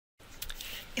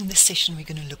In this session, we're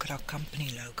going to look at our company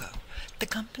logo. The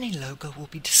company logo will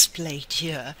be displayed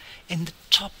here in the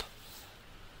top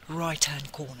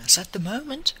right-hand corner. So at the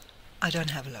moment, I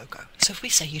don't have a logo. So if we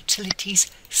say Utilities,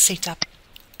 Setup,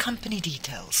 Company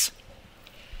Details,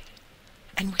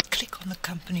 and we click on the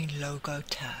Company Logo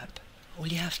tab, all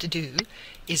you have to do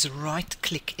is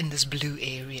right-click in this blue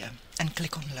area and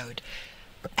click on Load.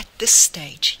 At this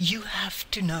stage, you have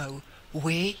to know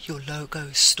where your logo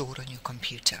is stored on your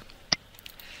computer.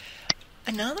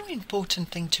 Another important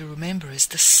thing to remember is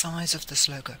the size of this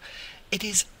logo. It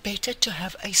is better to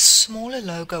have a smaller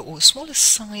logo or a smaller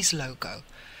size logo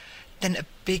than a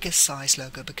bigger size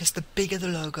logo, because the bigger the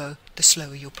logo, the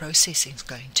slower your processing is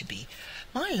going to be.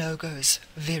 My logo is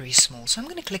very small, so I'm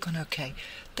going to click on OK.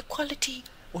 The quality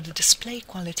or the display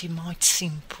quality might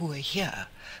seem poor here,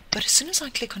 but as soon as I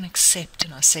click on Accept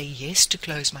and I say yes to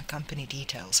close my company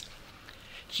details,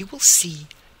 you will see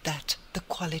that the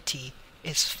quality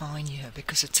is fine here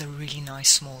because it's a really nice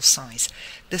small size.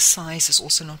 This size is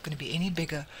also not going to be any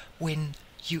bigger when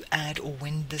you add or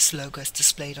when this logo is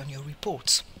displayed on your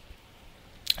reports.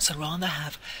 So rather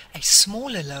have a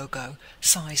smaller logo,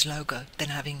 size logo, than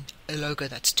having a logo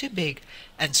that's too big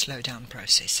and slow down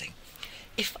processing.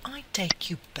 If I take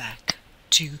you back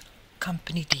to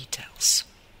company details,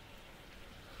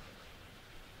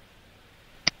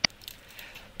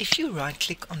 if you right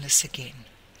click on this again,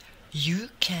 you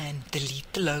can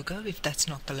delete the logo if that's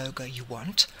not the logo you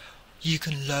want. You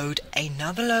can load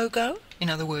another logo, in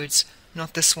other words,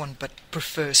 not this one but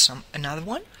prefer another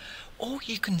one, or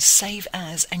you can save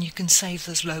as, and you can save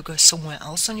this logo somewhere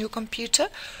else on your computer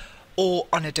or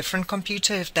on a different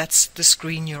computer if that's the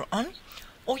screen you're on,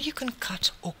 or you can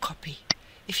cut or copy.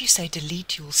 If you say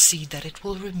delete, you'll see that it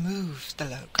will remove the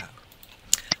logo.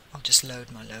 I'll just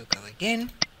load my logo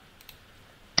again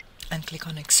and click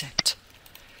on Accept.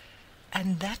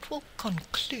 And that will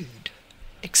conclude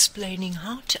explaining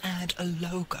how to add a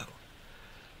logo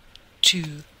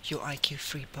to your IQ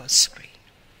Free POS screen.